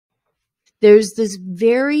there's this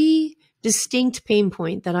very distinct pain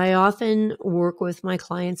point that I often work with my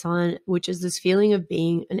clients on, which is this feeling of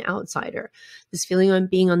being an outsider, this feeling of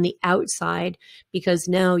being on the outside because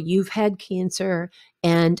now you've had cancer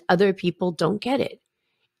and other people don't get it.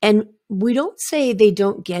 And we don't say they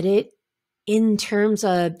don't get it in terms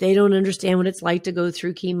of they don't understand what it's like to go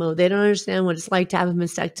through chemo. They don't understand what it's like to have a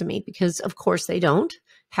mastectomy, because of course they don't.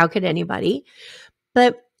 How could anybody?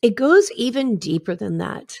 But it goes even deeper than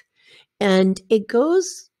that. And it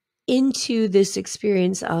goes into this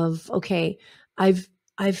experience of, okay, I've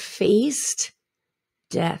faced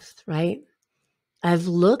death, right? I've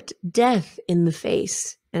looked death in the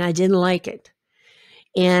face and I didn't like it.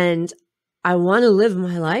 And I want to live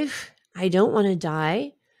my life. I don't want to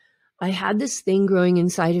die. I had this thing growing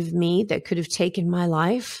inside of me that could have taken my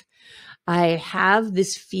life. I have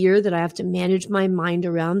this fear that I have to manage my mind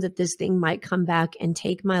around, that this thing might come back and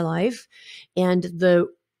take my life. And the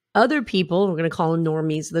other people, we're going to call them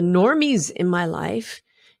normies, the normies in my life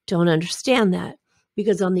don't understand that,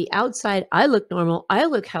 because on the outside, I look normal, I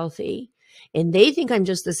look healthy, and they think I'm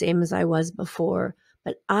just the same as I was before,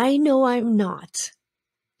 but I know I'm not.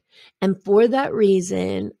 And for that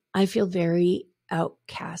reason, I feel very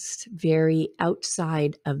outcast, very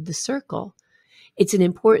outside of the circle. It's an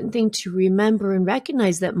important thing to remember and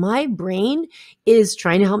recognize that my brain is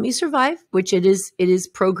trying to help me survive, which it is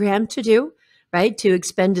programmed to do, right? To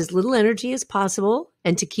expend as little energy as possible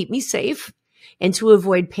and to keep me safe and to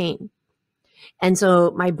avoid pain. And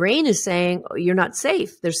so my brain is saying, oh, you're not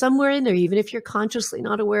safe. There's somewhere in there, even if you're consciously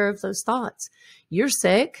not aware of those thoughts. You're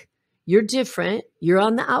sick. You're different. You're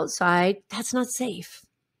on the outside. That's not safe.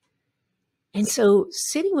 And so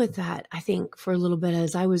sitting with that, I think, for a little bit,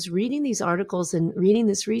 as I was reading these articles and reading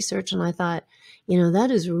this research, and I thought,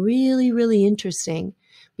 that is really, really interesting,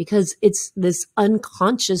 because it's this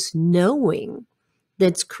unconscious knowing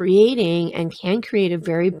that's creating and can create a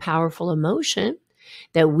very powerful emotion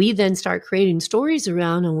that we then start creating stories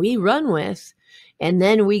around and we run with, and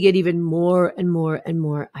then we get even more and more and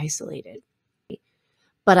more isolated.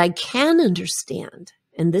 But I can understand,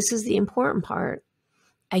 and this is the important part,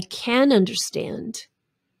 I can understand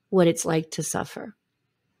what it's like to suffer,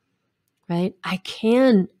 right? I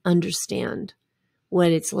can understand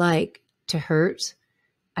what it's like to hurt.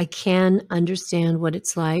 I can understand what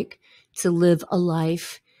it's like to live a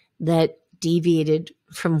life that deviated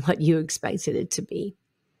from what you expected it to be.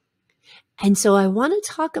 And so I want to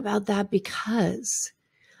talk about that because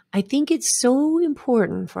I think it's so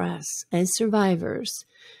important for us as survivors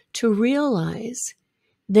to realize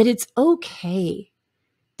that it's okay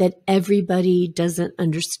that everybody doesn't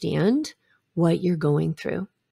understand what you're going through.